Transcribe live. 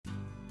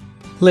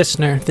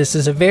Listener, this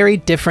is a very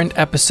different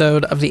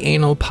episode of the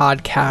Anal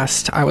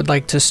Podcast. I would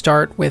like to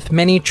start with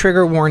many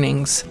trigger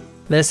warnings.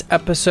 This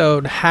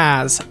episode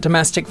has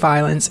domestic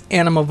violence,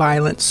 animal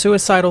violence,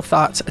 suicidal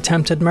thoughts,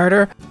 attempted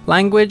murder,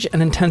 language,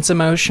 and intense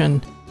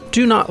emotion.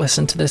 Do not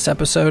listen to this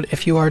episode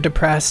if you are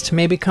depressed.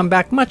 Maybe come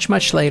back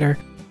much later.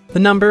 The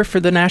number for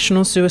the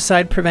National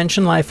Suicide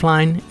Prevention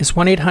Lifeline is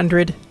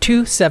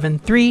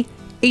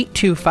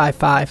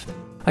 1-800-273-8255.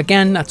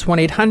 Again, that's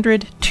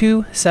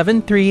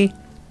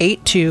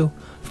 1-800-273-8255.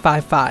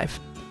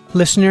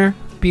 Listener,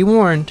 be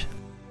warned.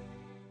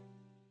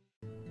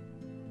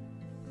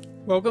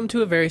 Welcome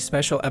to a very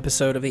special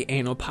episode of the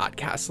Anal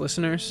Podcast,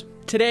 listeners.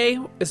 Today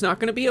is not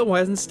going to be a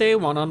Wednesday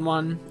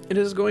one-on-one. It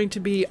is going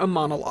to be a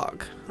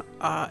monologue.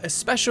 A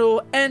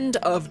special end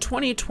of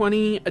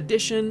 2020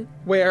 edition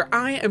where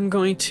I am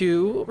going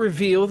to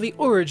reveal the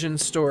origin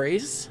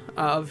stories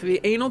of the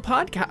Anal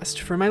Podcast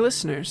for my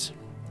listeners.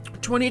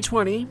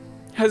 2020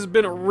 has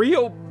been a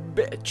real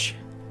bitch.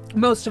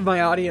 Most of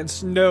my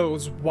audience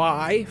knows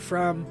why,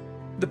 from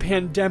the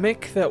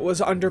pandemic that was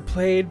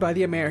underplayed by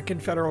the American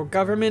federal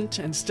government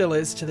and still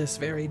is to this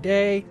very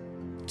day,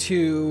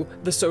 to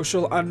the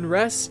social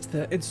unrest,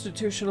 the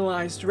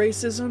institutionalized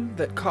racism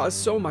that caused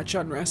so much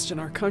unrest in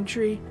our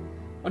country.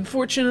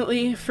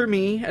 Unfortunately for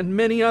me and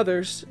many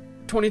others,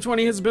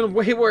 2020 has been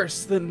way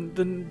worse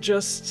than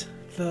just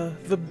the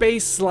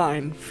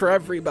baseline for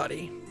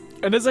everybody.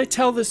 And as I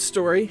tell this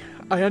story,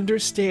 I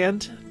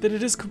understand that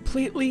it is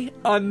completely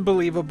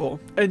unbelievable.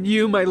 And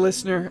you, my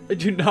listener, I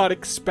do not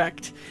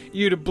expect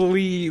you to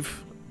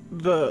believe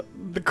the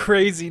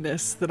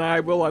craziness that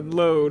I will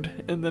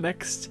unload in the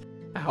next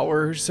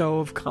hour or so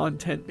of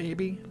content,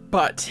 maybe.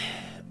 But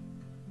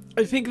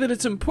I think that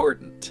it's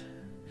important.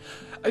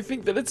 I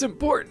think that it's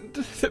important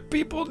that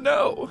people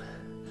know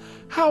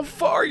how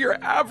far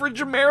your average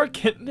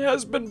American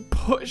has been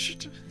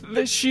pushed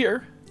this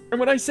year. And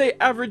when I say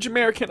average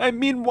American, I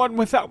mean one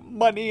without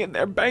money in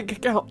their bank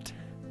account.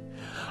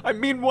 I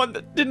mean one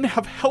that didn't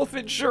have health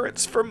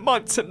insurance for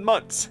months and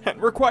months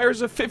and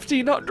requires a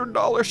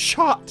 $1,500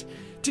 shot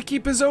to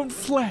keep his own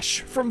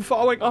flesh from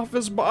falling off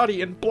his body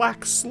in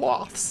black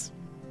sloths.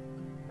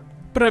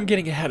 But I'm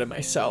getting ahead of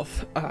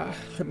myself.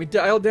 Let me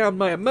dial down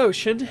my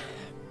emotion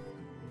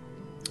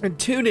and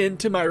tune in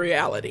to my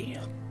reality.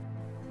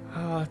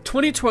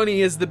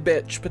 2020 is the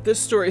bitch, but this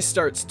story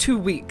starts 2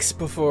 weeks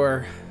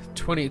before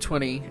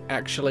 2020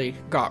 actually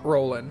got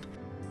rolling.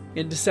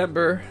 In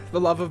December, the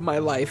love of my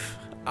life,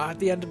 at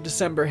the end of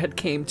December, had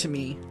came to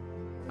me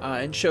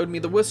and showed me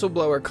the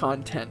whistleblower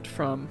content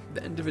from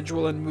the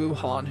individual in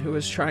Wuhan who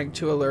was trying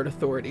to alert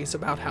authorities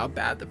about how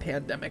bad the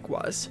pandemic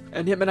was.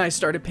 And him and I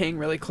started paying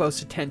really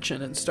close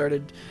attention and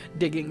started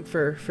digging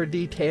for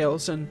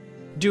details and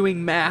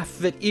doing math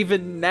that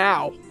even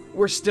now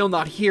we're still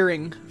not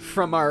hearing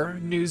from our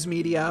news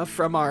media,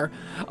 from our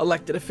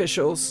elected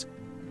officials.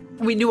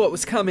 We knew what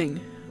was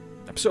coming.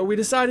 So we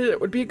decided it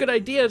would be a good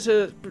idea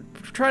to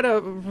try to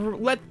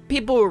let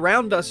people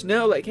around us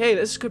know, like, hey,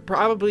 this could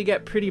probably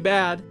get pretty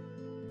bad.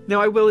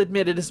 Now, I will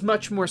admit it is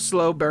much more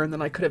slow burn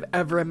than I could have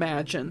ever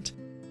imagined.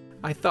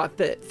 I thought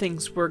that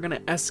things were going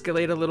to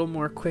escalate a little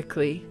more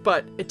quickly,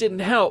 but it didn't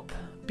help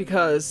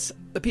because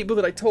the people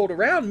that I told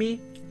around me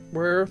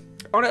were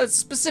on a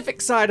specific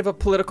side of a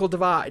political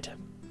divide.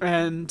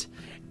 And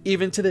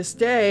even to this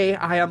day,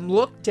 I am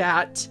looked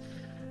at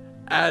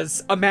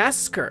as a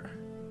massacre.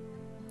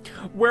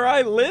 Where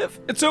I live,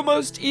 it's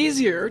almost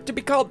easier to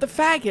be called the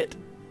faggot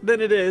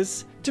than it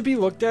is to be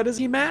looked at as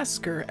a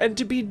massacre and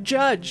to be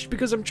judged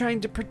because I'm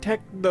trying to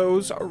protect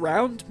those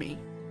around me.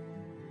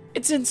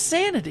 It's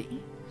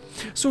insanity.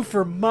 So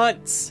for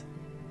months,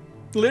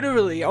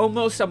 literally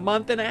almost a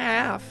month and a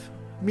half,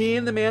 me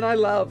and the man I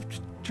loved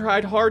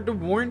tried hard to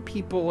warn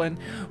people, and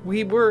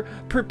we were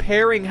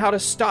preparing how to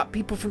stop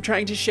people from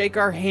trying to shake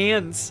our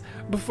hands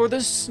before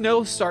the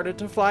snow started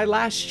to fly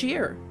last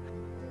year.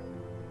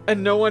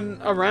 And no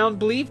one around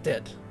believed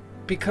it,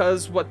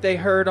 because what they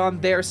heard on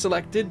their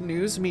selected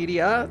news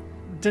media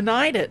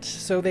denied it,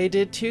 so they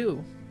did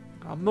too.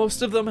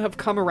 Most of them have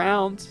come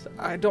around.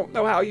 I don't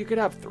know how you could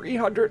have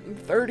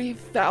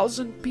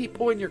 330,000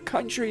 people in your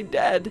country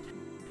dead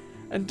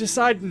and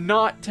decide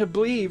not to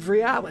believe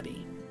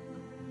reality.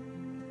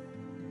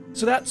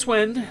 So that's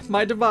when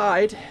my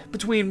divide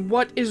between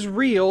what is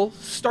real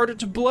started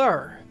to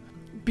blur,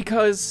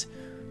 because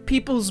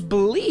people's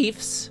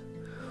beliefs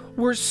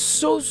were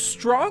so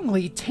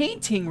strongly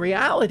tainting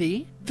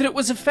reality that it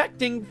was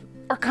affecting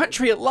our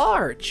country at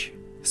large.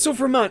 So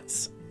for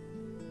months,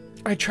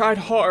 I tried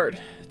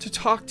hard to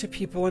talk to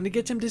people and to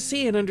get them to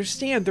see and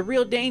understand the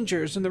real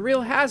dangers and the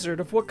real hazard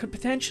of what could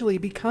potentially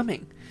be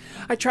coming.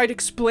 I tried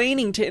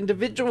explaining to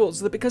individuals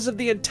that because of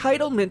the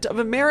entitlement of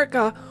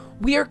America,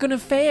 we are going to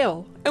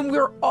fail, and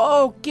we're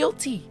all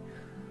guilty.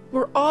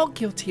 We're all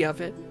guilty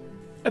of it.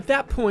 At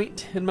that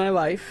point in my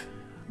life,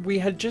 we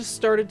had just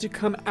started to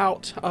come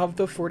out of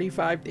the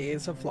 45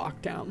 days of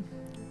lockdown,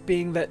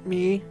 being that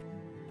me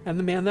and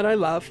the man that I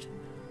loved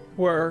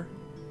were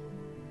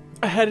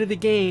ahead of the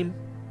game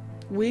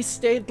we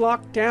stayed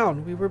locked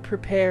down. We were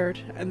prepared,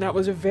 and that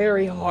was a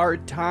very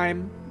hard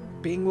time,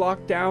 being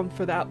locked down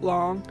for that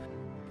long.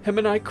 Him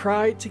and I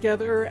cried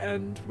together,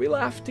 and we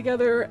laughed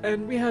together,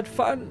 and we had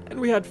fun, and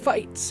we had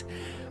fights.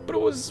 But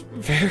it was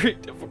very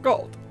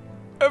difficult.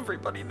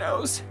 Everybody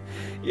knows.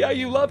 Yeah,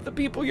 you love the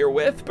people you're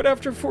with, but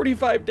after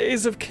 45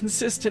 days of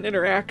consistent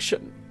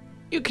interaction,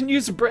 you can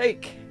use a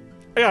break.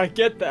 Yeah, I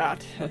get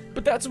that.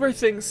 But that's where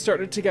things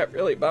started to get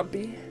really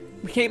bumpy.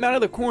 We came out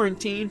of the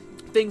quarantine.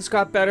 Things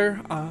got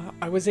better.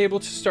 I was able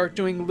to start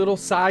doing little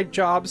side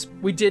jobs.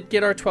 We did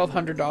get our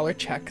 $1,200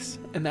 checks,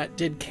 and that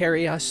did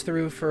carry us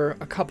through for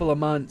a couple of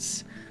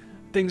months.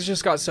 Things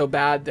just got so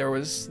bad, there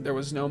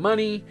was no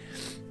money,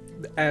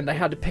 and I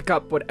had to pick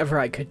up whatever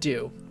I could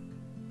do.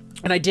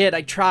 And I did.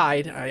 I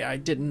tried. I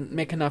didn't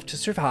make enough to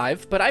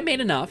survive, but I made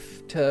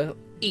enough to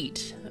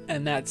eat,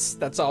 and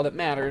that's all that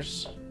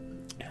matters.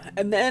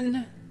 And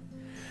then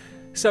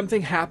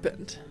something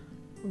happened.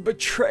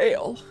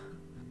 Betrayal.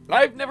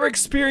 I've never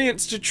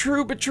experienced a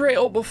true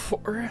betrayal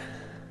before,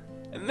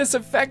 and this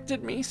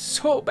affected me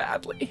so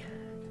badly.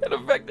 It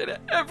affected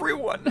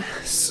everyone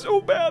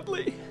so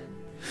badly.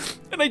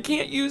 And I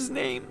can't use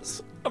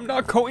names. I'm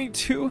not going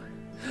to,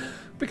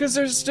 because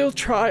there's still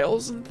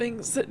trials and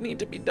things that need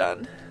to be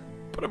done.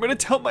 But I'm going to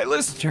tell my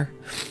listener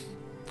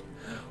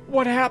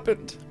what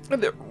happened,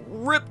 and it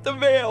ripped the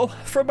veil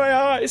from my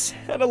eyes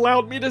and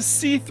allowed me to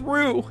see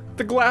through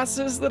the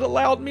glasses that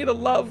allowed me to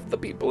love the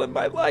people in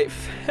my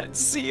life and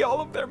see all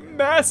of their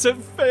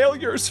massive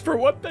failures for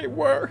what they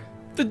were.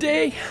 The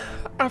day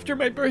after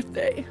my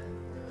birthday,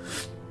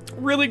 a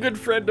really good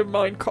friend of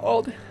mine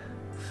called.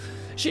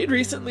 She had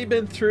recently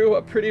been through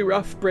a pretty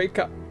rough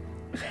breakup.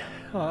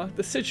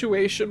 The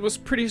situation was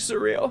pretty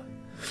surreal.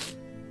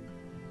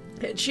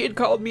 And she had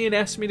called me and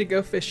asked me to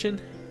go fishing,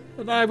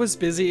 and I was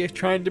busy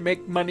trying to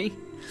make money.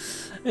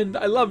 And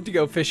I love to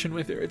go fishing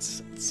with her.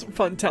 It's a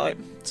fun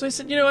time. So I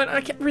said, you know what,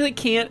 I really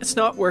can't. It's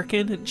not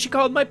working. And she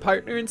called my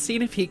partner and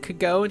seen if he could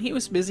go, and he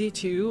was busy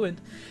too.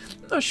 And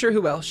I'm not sure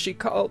who else she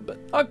called, but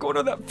not going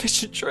on that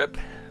fishing trip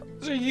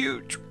was a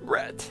huge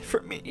regret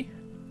for me.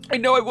 I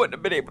know I wouldn't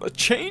have been able to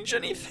change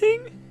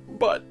anything,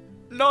 but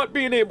not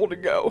being able to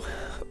go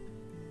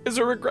is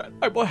a regret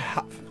I will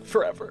have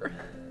forever.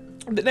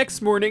 The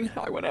next morning,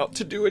 I went out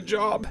to do a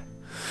job,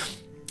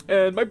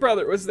 and my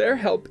brother was there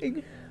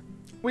helping.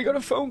 We got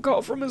a phone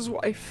call from his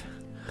wife.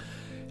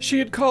 She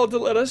had called to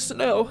let us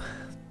know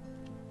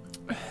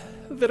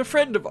that a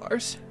friend of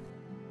ours,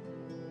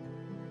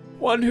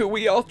 one who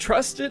we all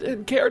trusted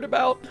and cared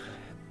about,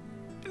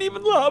 and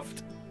even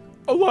loved,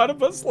 a lot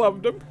of us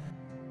loved him,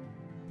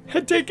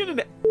 had taken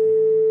an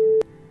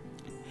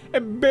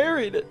and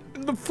buried it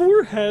in the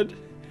forehead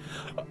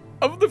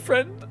of the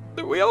friend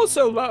that we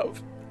also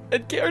loved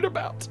and cared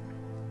about.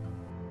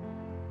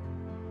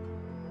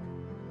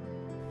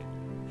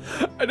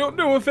 I don't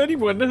know if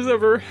anyone has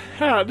ever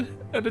had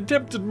an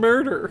attempted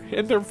murder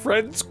in their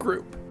friends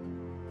group,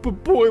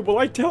 but boy, will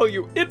I tell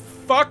you, it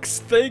fucks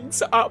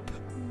things up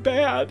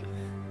bad.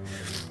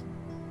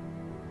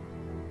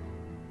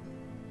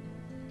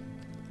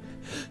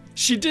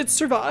 She did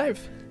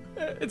survive.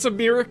 It's a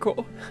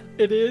miracle.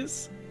 It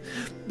is.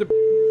 The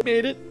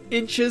made it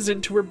inches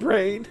into her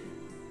brain.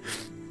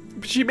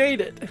 But she made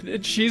it,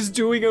 and she's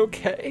doing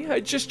okay. I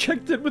just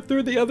checked in with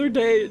her the other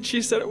day, and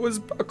she said it was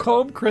a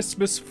calm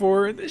Christmas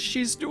for her, and that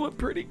she's doing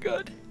pretty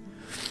good.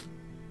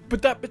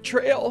 But that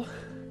betrayal,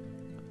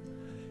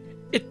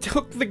 it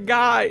took the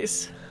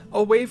guys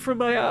away from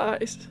my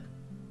eyes,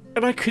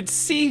 and I could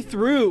see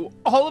through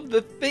all of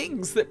the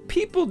things that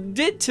people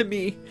did to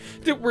me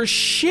that were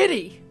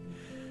shitty.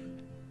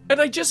 And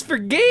I just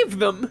forgave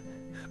them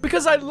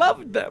because I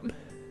loved them.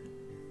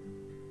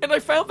 And I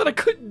found that I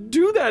couldn't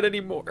do that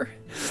anymore.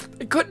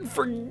 I couldn't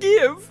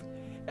forgive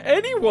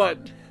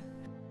anyone.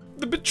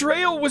 The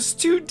betrayal was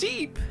too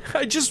deep.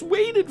 I just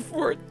waited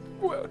for it.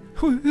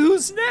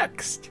 Who's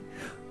next?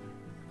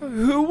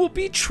 Who will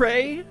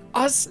betray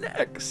us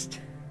next?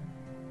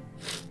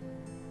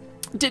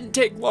 It didn't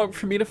take long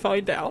for me to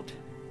find out.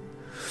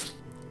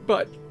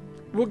 But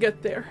we'll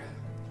get there.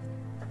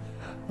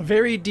 A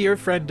very dear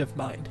friend of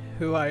mine,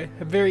 who I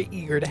am very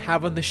eager to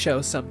have on the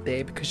show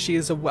someday because she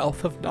is a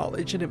wealth of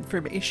knowledge and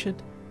information,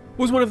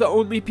 was one of the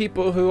only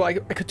people who I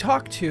could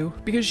talk to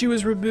because she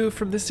was removed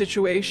from the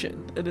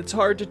situation. And it's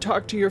hard to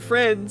talk to your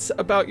friends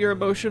about your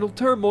emotional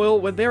turmoil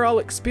when they're all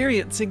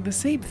experiencing the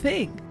same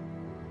thing.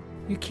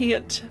 You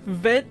can't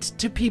vent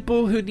to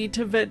people who need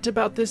to vent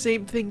about the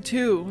same thing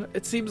too.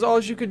 It seems all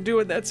you can do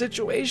in that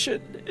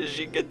situation is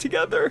you get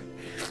together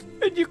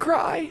and you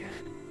cry.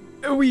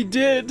 And we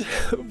did.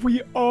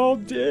 We all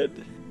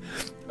did.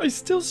 I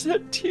still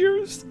shed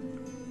tears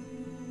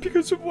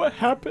because of what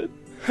happened.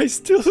 I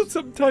still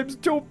sometimes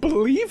don't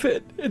believe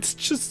it. It's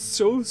just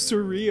so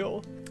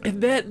surreal.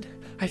 And then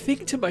I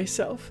think to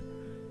myself,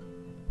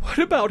 what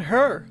about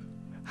her?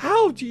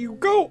 How do you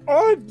go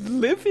on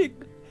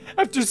living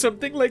after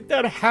something like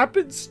that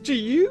happens to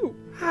you?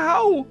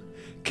 How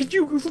can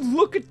you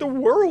look at the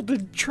world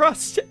and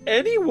trust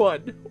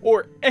anyone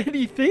or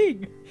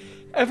anything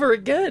ever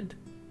again?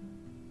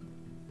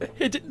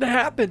 it didn't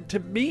happen to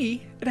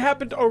me. It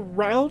happened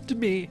around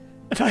me.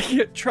 And I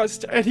can't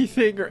trust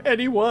anything or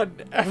anyone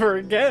ever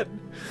again.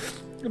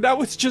 And that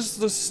was just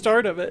the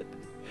start of it.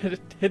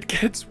 It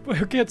gets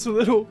a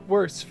little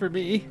worse for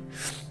me.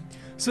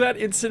 So that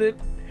incident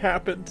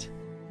happened.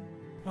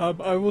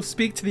 I will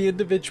speak to the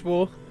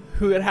individual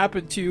who it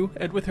happened to,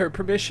 and with her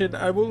permission,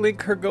 I will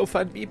link her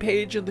GoFundMe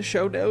page in the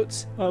show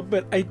notes.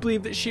 But I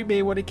believe that she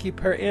may want to keep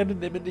her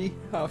anonymity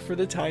for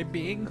the time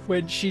being.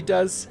 When she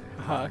does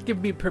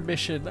give me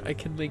permission, I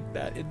can link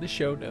that in the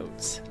show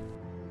notes.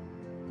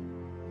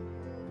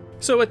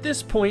 So at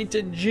this point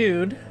in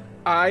June,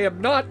 I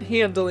am not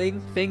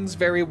handling things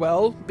very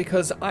well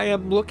because I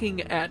am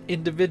looking at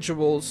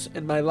individuals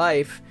in my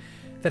life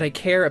that I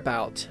care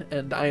about,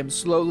 and I am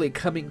slowly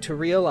coming to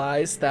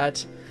realize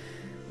that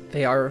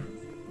they are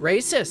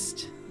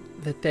racist,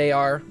 that they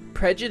are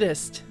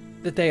prejudiced,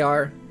 that they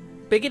are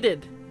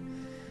bigoted.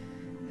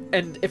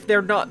 And if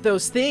they're not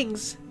those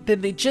things, then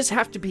they just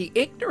have to be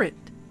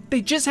ignorant.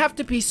 They just have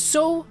to be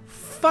so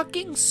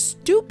fucking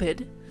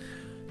stupid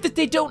that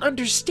they don't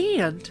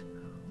understand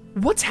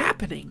what's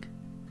happening.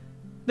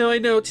 Now, I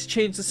know to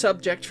change the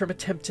subject from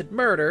attempted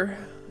murder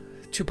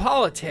to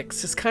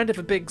politics is kind of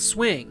a big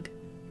swing,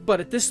 but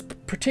at this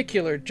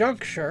particular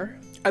juncture,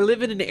 I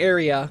live in an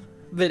area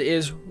that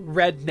is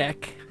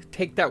redneck.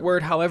 Take that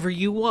word however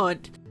you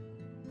want.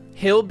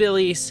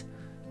 Hillbillies,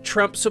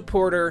 Trump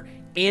supporter,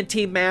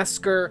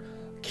 anti-masker,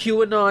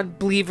 QAnon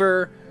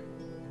believer,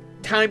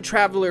 time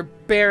traveler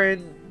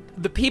baron.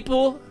 The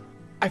people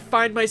I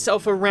find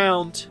myself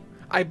around,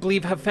 I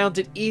believe, have found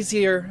it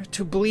easier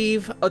to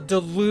believe a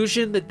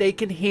delusion that they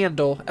can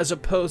handle as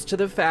opposed to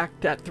the fact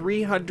that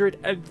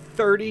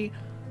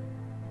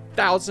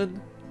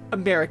 330,000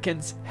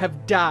 Americans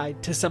have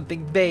died to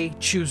something they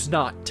choose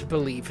not to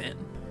believe in.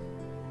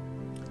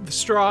 The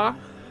straw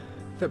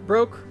that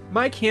broke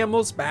my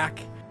camel's back,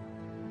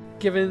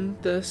 given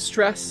the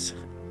stress,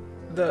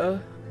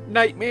 the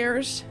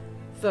nightmares,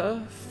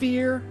 the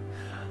fear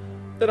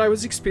that I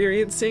was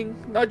experiencing,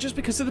 not just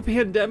because of the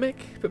pandemic,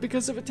 but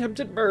because of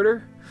attempted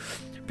murder,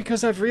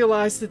 because I've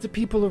realized that the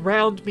people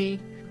around me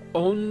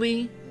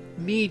only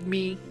need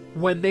me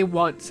when they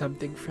want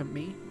something from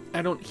me.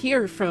 I don't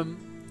hear from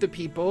the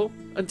people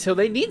until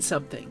they need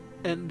something,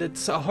 and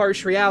it's a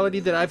harsh reality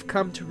that I've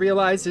come to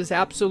realize is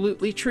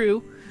absolutely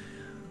true,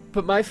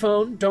 but my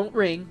phone don't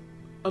ring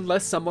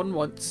unless someone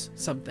wants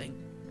something.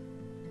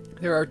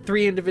 There are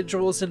 3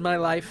 individuals in my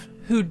life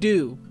who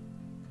do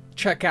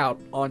check out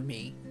on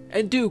me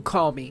and do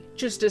call me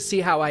just to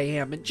see how I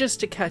am and just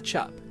to catch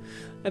up.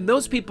 And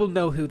those people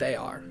know who they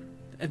are.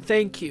 And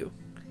thank you.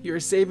 You're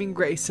a saving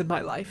grace in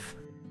my life.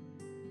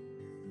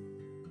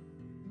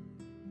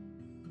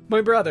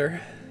 My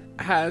brother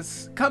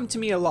has come to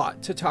me a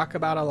lot to talk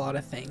about a lot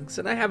of things,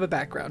 and I have a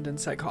background in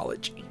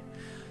psychology.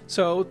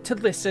 So to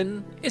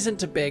listen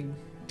isn't a big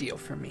deal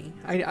for me.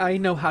 I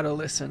know how to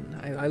listen.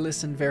 I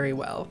listen very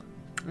well.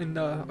 And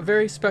a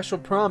very special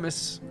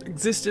promise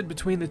existed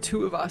between the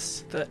two of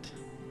us that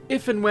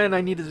if and when I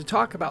needed to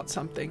talk about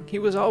something, he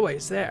was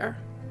always there.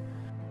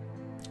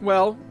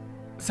 Well,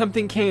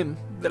 something came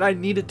that I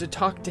needed to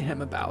talk to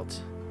him about.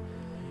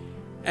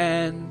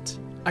 And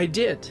I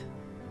did.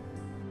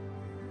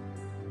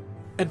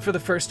 And for the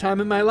first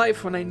time in my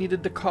life, when I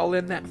needed to call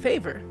in that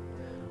favor,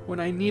 when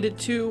I needed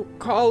to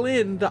call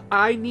in the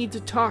I need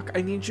to talk,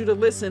 I need you to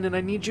listen, and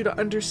I need you to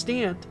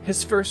understand,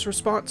 his first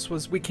response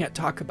was, we can't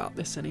talk about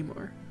this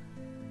anymore.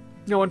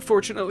 Now,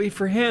 unfortunately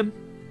for him,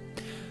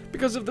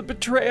 because of the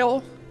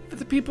betrayal that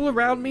the people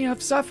around me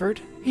have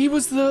suffered, he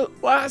was the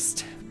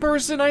last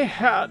person I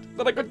had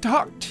that I could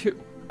talk to,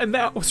 and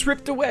that was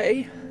ripped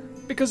away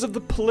because of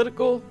the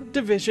political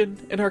division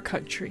in our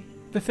country.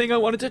 The thing I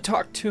wanted to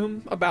talk to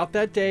him about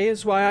that day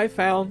is why I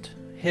found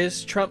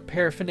his Trump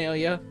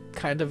paraphernalia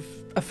kind of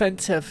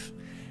offensive.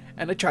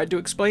 And I tried to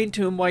explain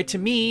to him why, to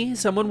me,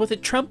 someone with a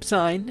Trump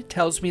sign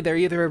tells me they're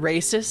either a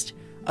racist,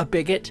 a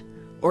bigot,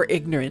 or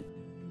ignorant.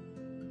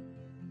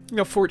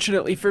 Now,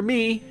 fortunately for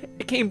me,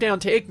 it came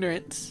down to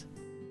ignorance.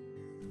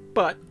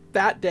 But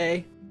that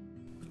day,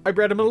 I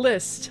read him a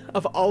list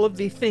of all of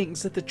the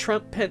things that the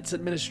Trump-Pence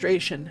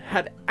administration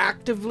had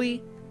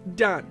actively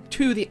done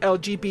to the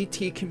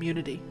LGBT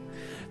community.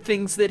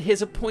 Things that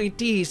his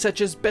appointees, such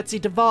as Betsy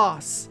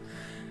DeVos,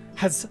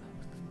 has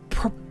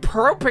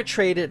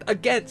perpetrated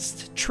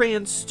against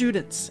trans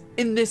students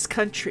in this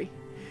country.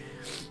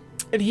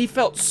 And he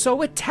felt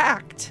so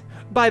attacked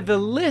by the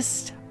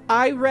list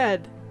I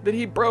read that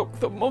he broke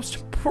the most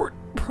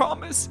important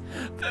promise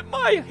that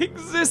my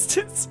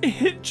existence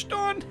hinged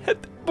on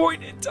at that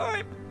point in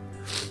time.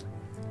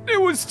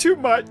 It was too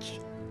much.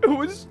 It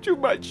was too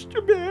much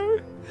to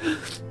bear.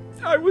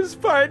 I was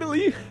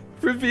finally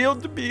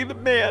revealed to be the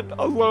man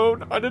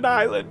alone on an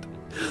island.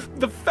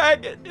 The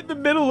faggot in the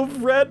middle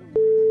of red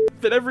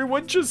that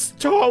everyone just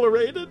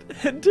tolerated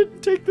and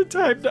didn't take the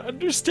time to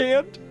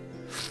understand.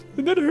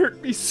 And that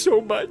hurt me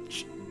so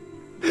much.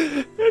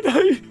 And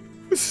I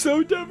was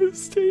so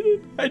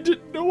devastated. I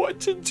didn't know what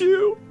to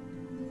do.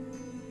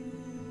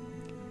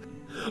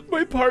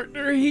 My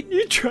partner,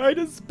 he tried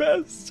his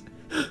best.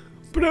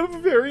 But I'm a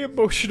very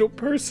emotional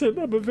person.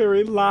 I'm a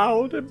very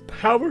loud and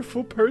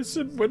powerful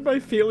person when my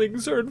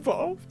feelings are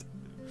involved.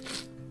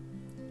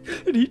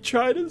 And he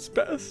tried his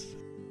best.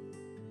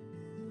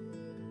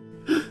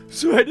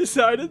 So I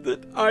decided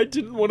that I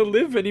didn't want to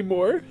live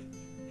anymore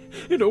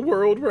in a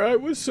world where I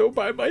was so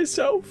by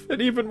myself,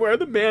 and even where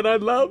the man I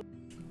loved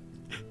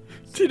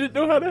didn't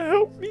know how to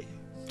help me.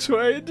 So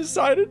I had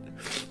decided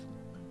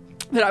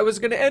that I was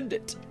going to end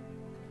it.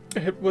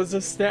 It was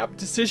a snap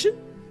decision,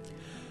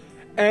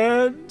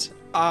 and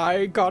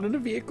I got in a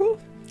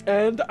vehicle,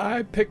 and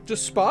I picked a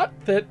spot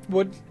that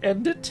would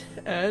end it,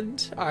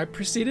 and I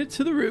proceeded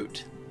to the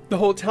route. The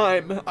whole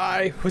time,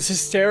 I was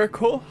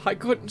hysterical. I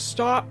couldn't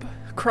stop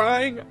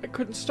crying. I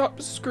couldn't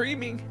stop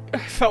screaming. I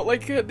felt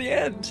like at the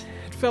end,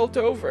 it felt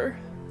over.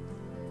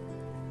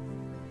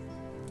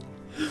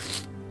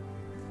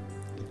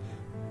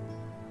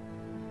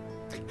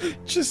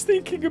 Just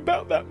thinking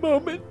about that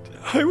moment,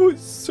 I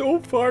was so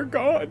far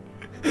gone.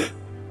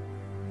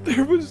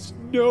 There was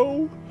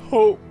no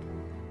hope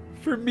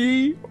for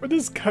me, or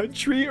this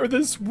country, or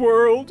this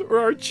world, or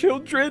our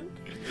children.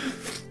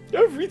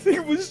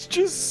 Everything was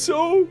just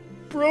so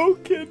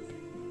broken,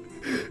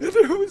 and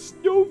there was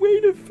no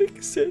way to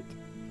fix it.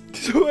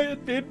 So I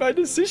had made my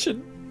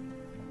decision.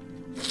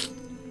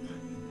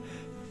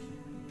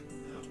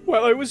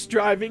 While I was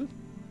driving,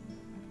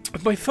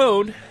 my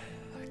phone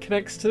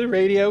connects to the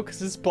radio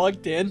because it's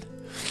plugged in,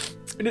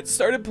 and it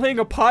started playing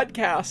a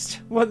podcast,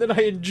 one that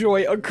I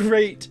enjoy a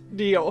great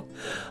deal.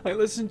 I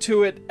listen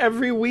to it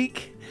every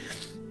week,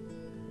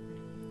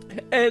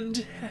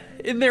 and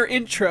in their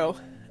intro,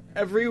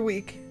 every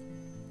week,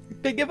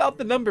 they give out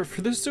the number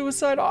for the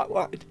suicide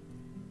hotline.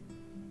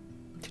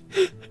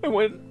 And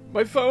when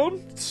my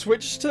phone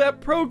switched to that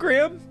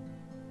program,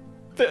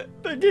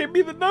 they gave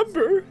me the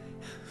number,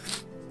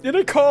 and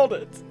I called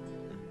it.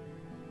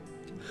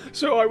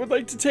 So I would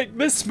like to take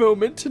this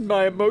moment in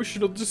my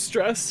emotional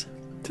distress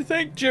to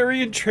thank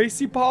Jerry and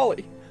Tracy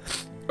Polly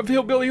of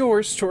Hillbilly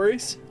Horror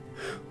Stories.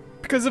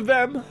 Because of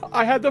them,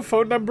 I had the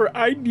phone number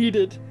I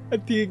needed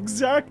at the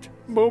exact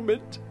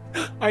moment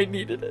I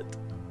needed it.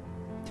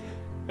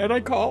 And I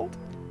called.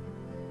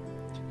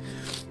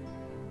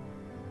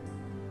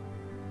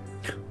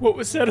 What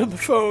was said on the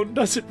phone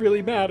doesn't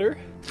really matter,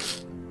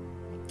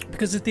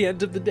 because at the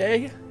end of the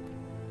day,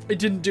 I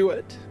didn't do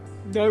it.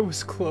 I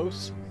was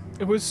close.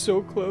 It was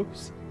so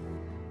close.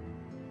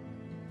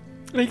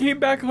 And I came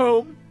back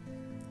home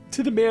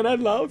to the man I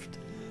loved,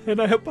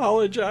 and I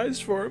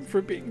apologized for him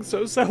for being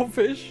so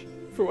selfish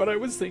for what I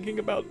was thinking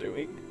about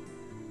doing.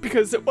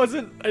 Because I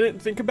didn't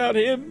think about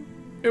him.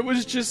 It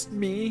was just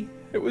me.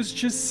 It was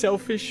just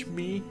selfish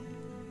me.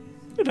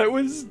 And I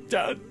was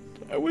done.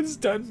 I was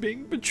done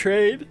being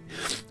betrayed.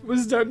 I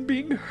was done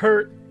being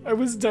hurt. I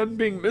was done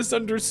being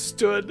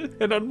misunderstood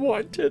and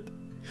unwanted.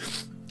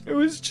 It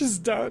was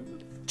just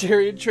done.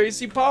 Jerry and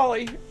Tracy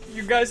Polly,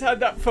 you guys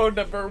had that phone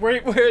number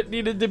right where it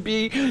needed to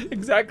be,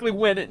 exactly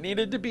when it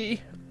needed to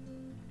be.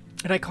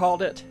 And I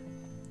called it.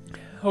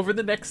 Over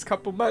the next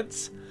couple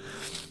months,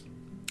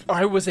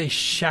 I was a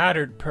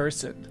shattered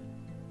person.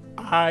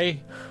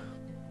 I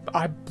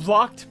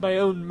blocked my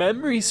own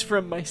memories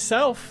from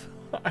myself.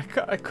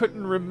 I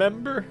couldn't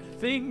remember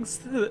things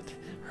that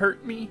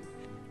hurt me.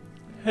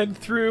 And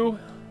through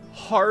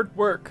hard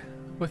work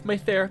with my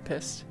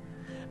therapist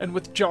and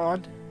with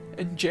John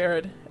and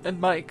Jared and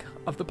Mike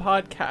of the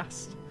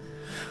podcast,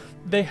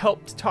 they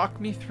helped talk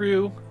me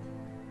through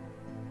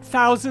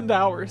 1,000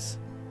 hours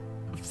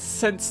of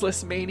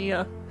senseless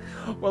mania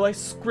while I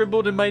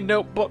scribbled in my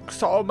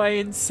notebooks all my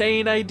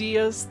insane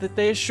ideas that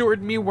they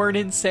assured me weren't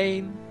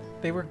insane.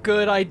 They were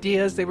good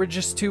ideas, they were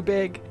just too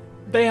big.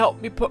 They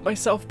helped me put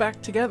myself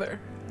back together.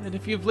 And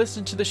if you've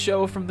listened to the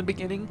show from the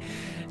beginning,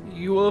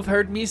 you will have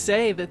heard me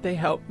say that they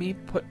helped me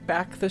put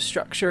back the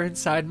structure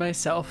inside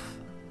myself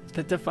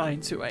that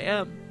defines who I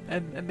am.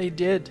 And they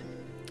did.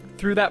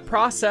 Through that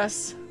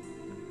process,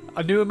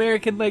 a new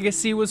American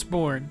legacy was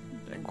born.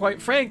 And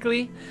quite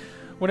frankly,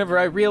 whenever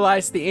I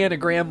realized the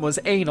anagram was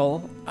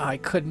anal, I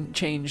couldn't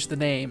change the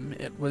name.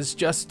 It was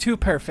just too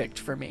perfect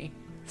for me.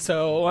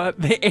 So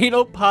the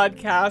Anal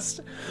Podcast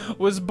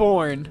was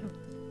born.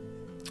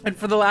 And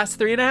for the last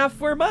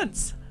 3.5-4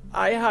 months,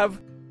 I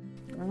have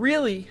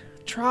really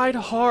tried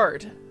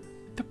hard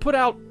to put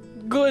out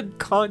good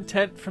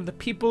content from the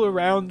people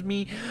around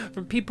me,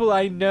 from people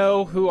I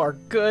know who are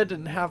good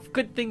and have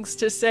good things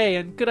to say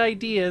and good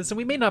ideas. And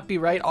we may not be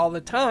right all the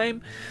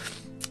time,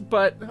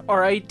 but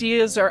our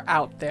ideas are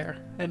out there.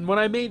 And when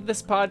I made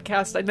this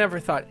podcast, I never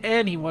thought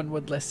anyone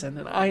would listen,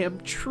 and I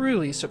am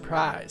truly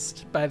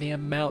surprised by the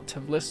amount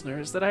of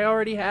listeners that I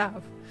already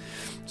have.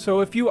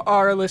 So if you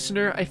are a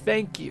listener, I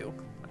thank you.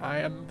 I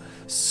am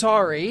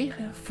sorry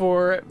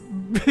for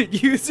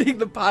using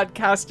the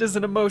podcast as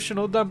an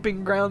emotional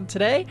dumping ground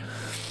today,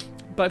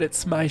 but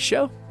it's my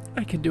show.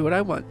 I can do what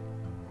I want.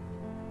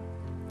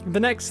 The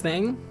next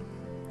thing,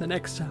 the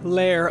next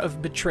layer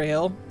of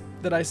betrayal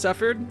that I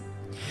suffered,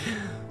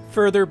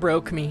 further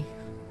broke me.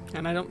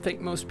 And I don't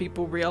think most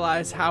people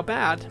realize how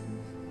bad.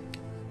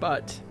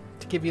 But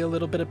to give you a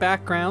little bit of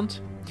background,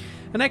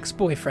 An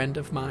ex-boyfriend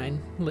of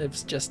mine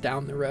lives just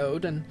down the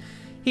road, and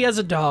he has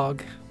a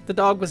dog. The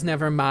dog was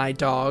never my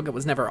dog, it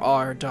was never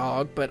our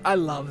dog, but I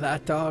love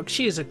that dog.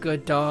 She is a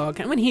good dog,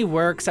 and when he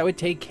works, I would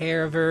take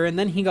care of her, and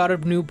then he got a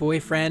new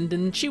boyfriend,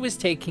 and she was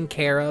taken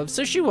care of,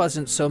 so she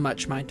wasn't so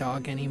much my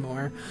dog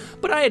anymore.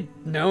 But I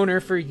had known her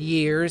for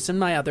years, and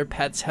my other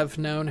pets have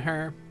known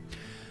her.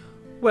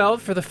 Well,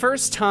 for the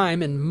first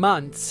time in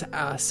months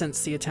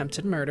since the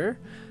attempted murder,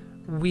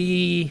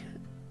 we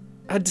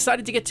had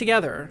decided to get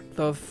together,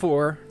 the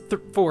four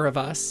of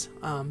us.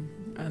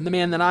 And the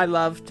man that I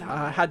loved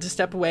had to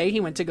step away.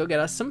 He went to go get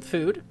us some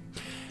food.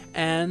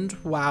 And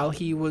while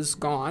he was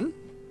gone,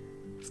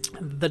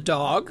 the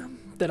dog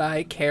that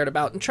I cared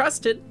about and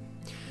trusted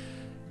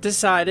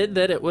decided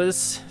that it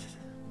was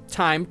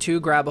time to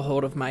grab a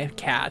hold of my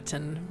cat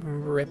and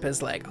rip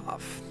his leg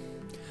off.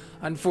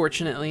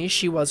 Unfortunately,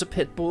 she was a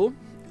pit bull,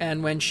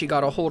 and when she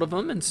got a hold of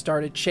him and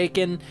started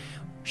shaking,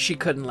 she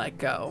couldn't let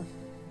go.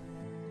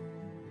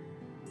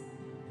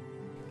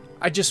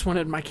 I just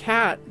wanted my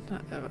cat.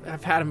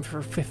 I've had him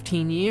for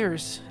 15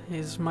 years.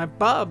 He's my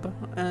bub,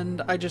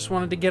 and I just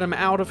wanted to get him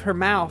out of her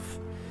mouth.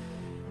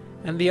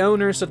 And the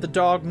owners of the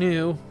dog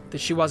knew that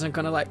she wasn't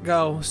going to let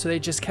go, so they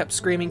just kept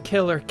screaming,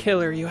 "Kill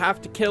her, you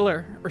have to kill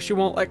her, or she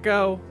won't let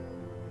go."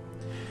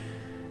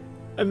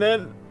 And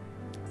then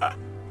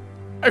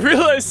I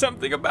realized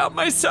something about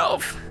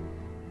myself.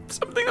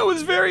 Something that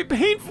was very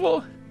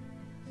painful.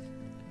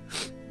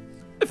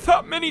 I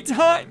thought many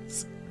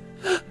times,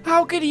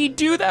 how could he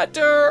do that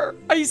to her?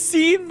 I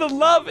seen the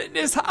love in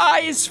his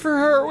eyes for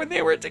her when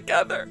they were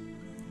together.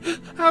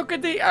 How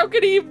could he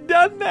have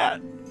done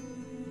that?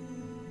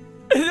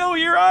 And now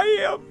here I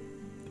am,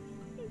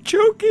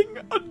 choking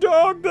a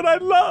dog that I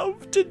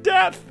love to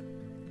death,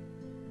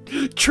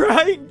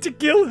 trying to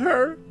kill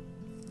her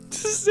to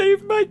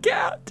save my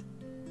cat.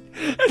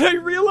 And I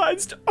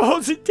realized all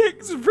it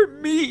takes for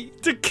me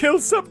to kill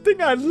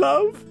something I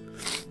love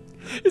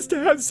is to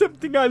have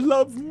something I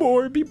love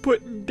more be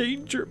put in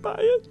danger by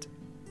it.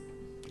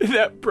 And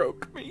that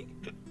broke me.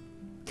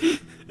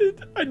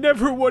 I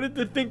never wanted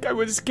to think I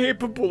was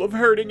capable of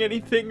hurting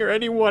anything or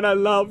anyone I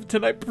loved,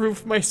 and I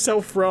proved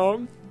myself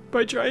wrong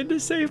by trying to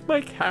save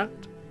my cat.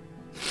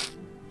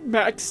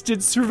 Max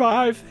did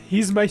survive.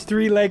 He's my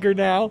three-legger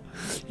now.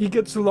 He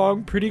gets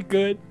along pretty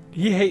good.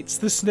 He hates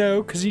the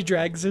snow because he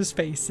drags his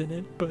face in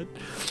it, but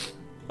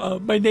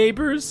my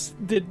neighbors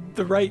did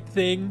the right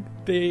thing.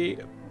 They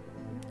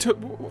took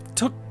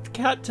the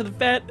cat to the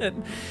vet,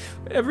 and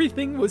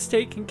everything was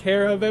taken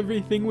care of.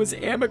 Everything was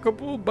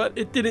amicable, but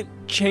it didn't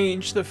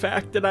change the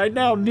fact that I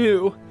now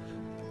knew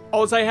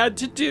all I had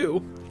to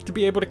do to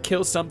be able to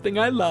kill something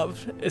I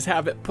love is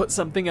have it put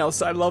something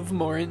else I love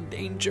more in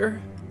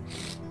danger.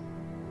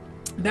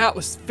 That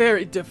was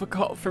very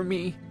difficult for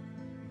me.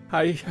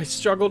 I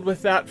struggled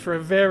with that for a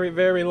very,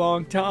 very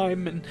long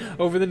time, and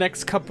over the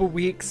next couple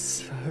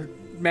weeks,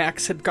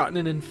 Max had gotten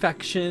an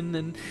infection,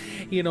 and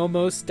he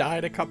almost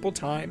died a couple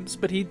times,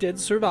 but he did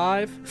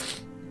survive.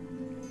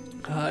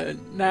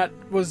 That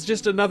was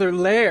just another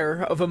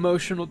layer of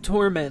emotional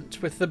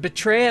torment with the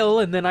betrayal,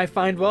 and then I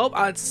find, well,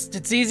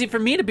 it's easy for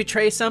me to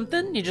betray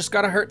something. You just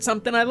gotta hurt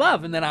something I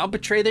love, and then I'll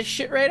betray this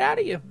shit right out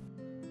of you.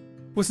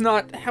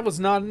 That was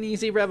not an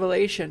easy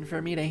revelation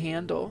for me to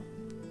handle.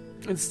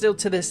 And still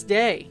to this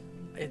day,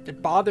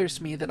 it bothers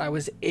me that I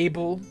was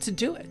able to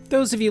do it.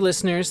 Those of you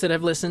listeners that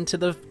have listened to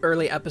the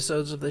early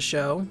episodes of the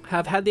show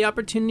have had the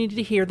opportunity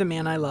to hear the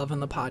man I love on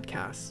the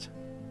podcast.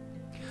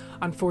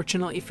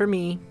 Unfortunately for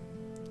me,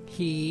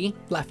 he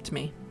left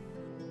me.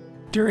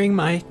 During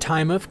my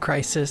time of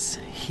crisis,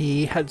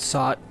 he had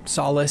sought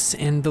solace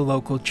in the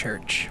local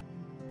church.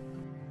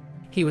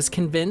 He was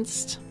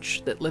convinced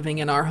that living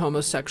in our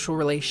homosexual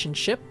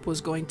relationship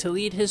was going to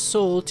lead his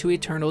soul to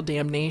eternal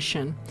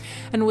damnation,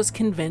 and was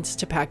convinced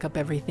to pack up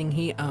everything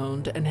he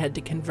owned and head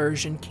to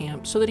conversion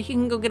camp so that he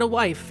can go get a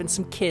wife and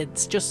some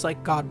kids just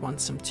like God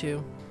wants him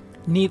to.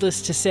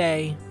 Needless to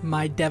say,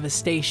 my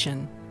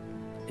devastation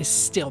is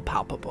still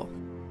palpable.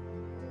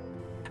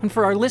 And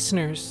for our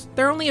listeners,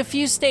 there are only a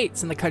few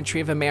states in the country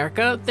of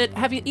America that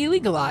have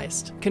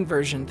illegalized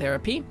conversion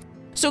therapy.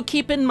 So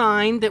keep in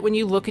mind that when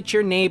you look at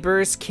your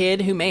neighbor's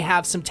kid who may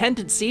have some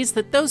tendencies,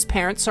 that those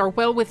parents are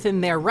well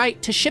within their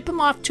right to ship him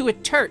off to a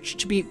church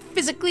to be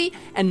physically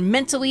and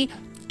mentally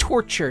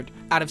tortured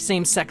out of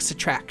same-sex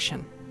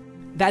attraction.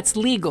 That's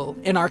legal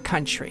in our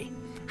country.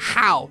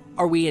 How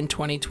are we in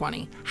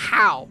 2020?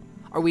 How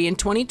are we in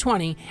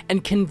 2020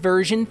 and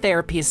conversion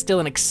therapy is still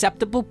an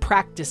acceptable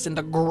practice in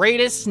the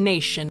greatest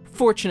nation?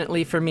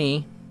 Fortunately for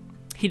me,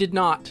 he did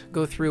not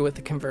go through with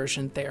the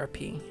conversion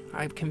therapy.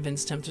 I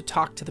convinced him to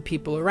talk to the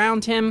people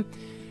around him,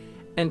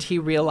 and he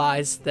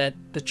realized that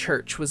the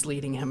church was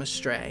leading him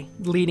astray,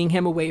 leading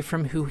him away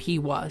from who he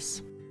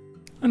was.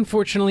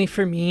 Unfortunately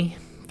for me,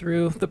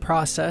 through the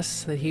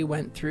process that he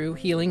went through,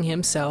 healing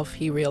himself,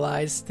 he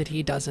realized that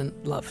he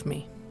doesn't love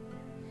me.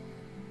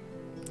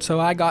 So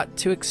I got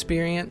to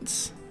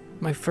experience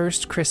my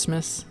first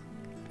Christmas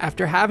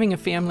after having a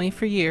family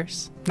for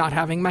years, not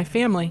having my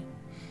family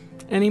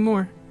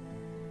anymore.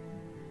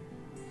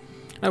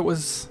 It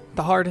was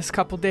the hardest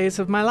couple days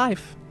of my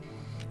life.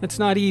 It's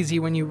not easy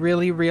when you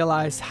really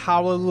realize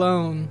how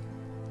alone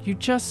you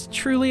just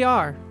truly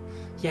are.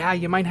 Yeah,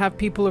 you might have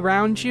people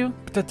around you,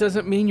 but that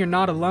doesn't mean you're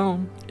not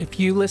alone. If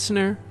you,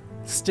 listener,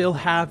 still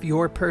have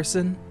your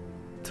person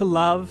to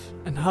love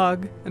and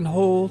hug and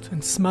hold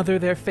and smother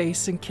their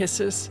face in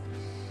kisses,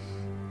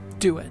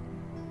 do it.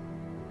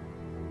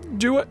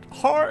 Do it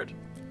hard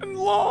and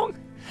long.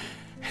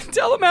 And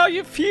tell them how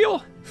you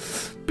feel.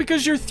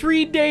 Because you're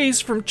 3 days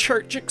from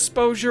church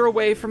exposure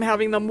away from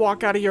having them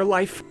walk out of your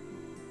life.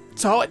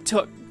 It's all it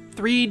took.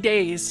 3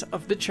 days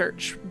of the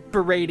church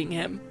berating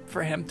him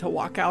for him to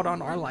walk out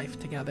on our life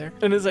together.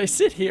 And as I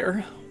sit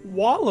here,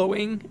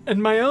 wallowing in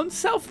my own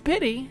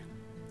self-pity,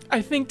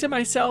 I think to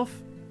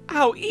myself,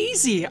 how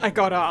easy I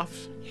got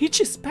off. He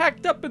just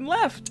packed up and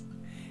left.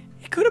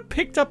 He could have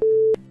picked up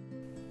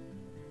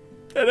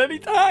at any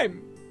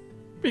time.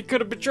 He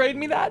could have betrayed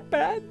me that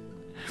bad.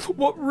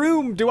 What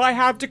room do I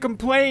have to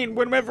complain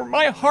whenever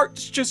my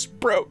heart's just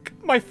broke?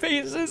 My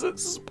face isn't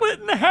split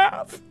in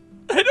half.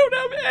 I don't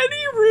have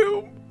any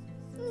room.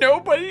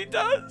 Nobody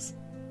does.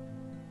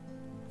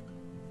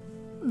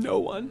 No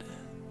one.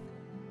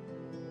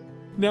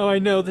 Now I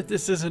know that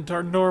this isn't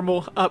our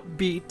normal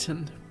upbeat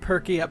and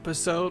perky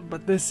episode,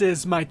 but this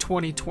is my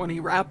 2020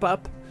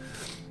 wrap-up.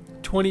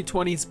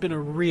 2020's been a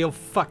real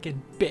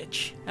fucking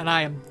bitch, and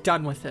I am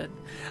done with it.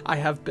 I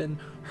have been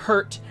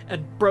hurt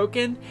and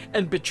broken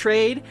and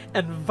betrayed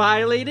and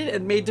violated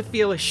and made to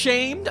feel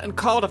ashamed and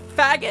called a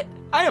faggot.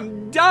 I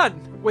am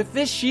done with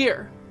this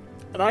year.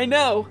 And I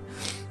know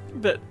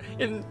that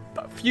in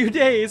a few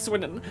days,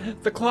 when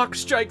the clock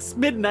strikes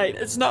midnight,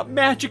 it's not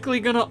magically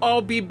gonna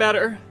all be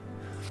better.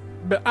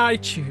 But I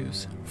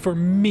choose, for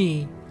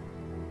me,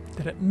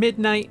 that at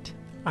midnight,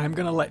 I'm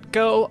gonna let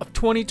go of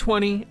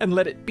 2020 and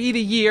let it be the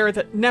year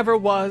that never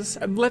was,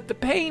 and let the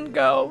pain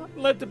go,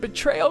 and let the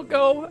betrayal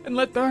go, and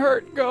let the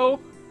hurt go,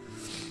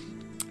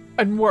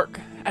 and work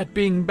at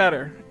being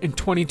better in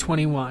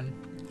 2021.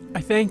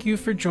 I thank you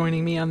for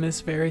joining me on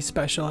this very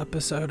special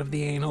episode of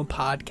the Anal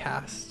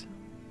Podcast.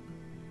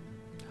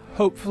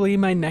 Hopefully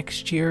my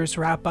next year's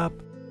wrap-up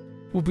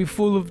will be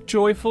full of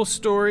joyful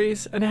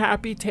stories and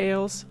happy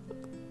tales,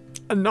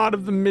 and not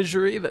of the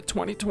misery that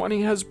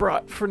 2020 has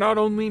brought for not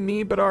only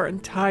me, but our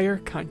entire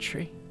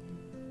country.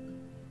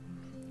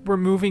 We're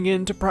moving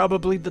into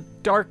probably the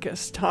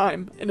darkest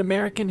time in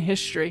American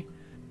history.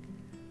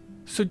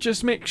 So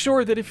just make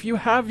sure that if you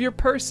have your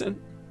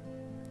person,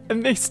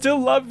 and they still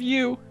love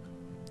you,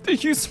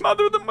 that you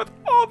smother them with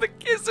all the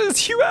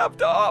kisses you have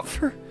to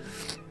offer,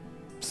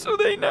 so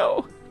they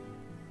know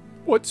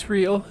what's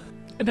real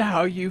and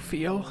how you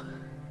feel.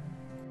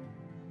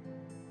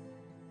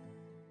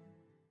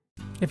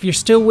 If you're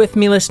still with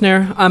me,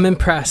 listener, I'm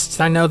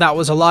impressed. I know that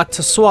was a lot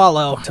to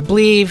swallow, to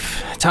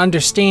believe, to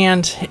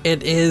understand.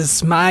 It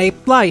is my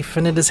life,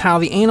 and it is how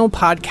the Anal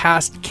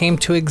Podcast came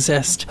to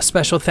exist. A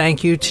special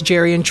thank you to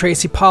Jerry and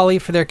Tracy Polly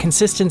for their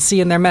consistency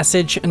in their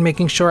message and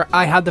making sure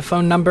I had the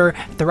phone number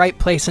at the right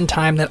place and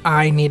time that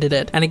I needed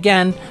it. And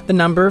again, the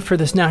number for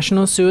this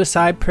National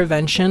Suicide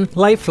Prevention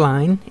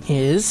Lifeline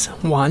is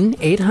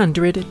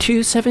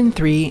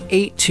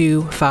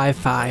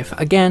 1-800-273-8255.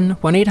 Again,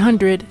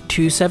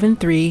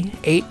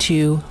 1-800-273-8255.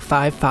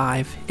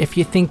 If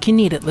you think you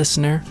need it,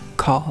 listener,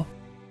 call.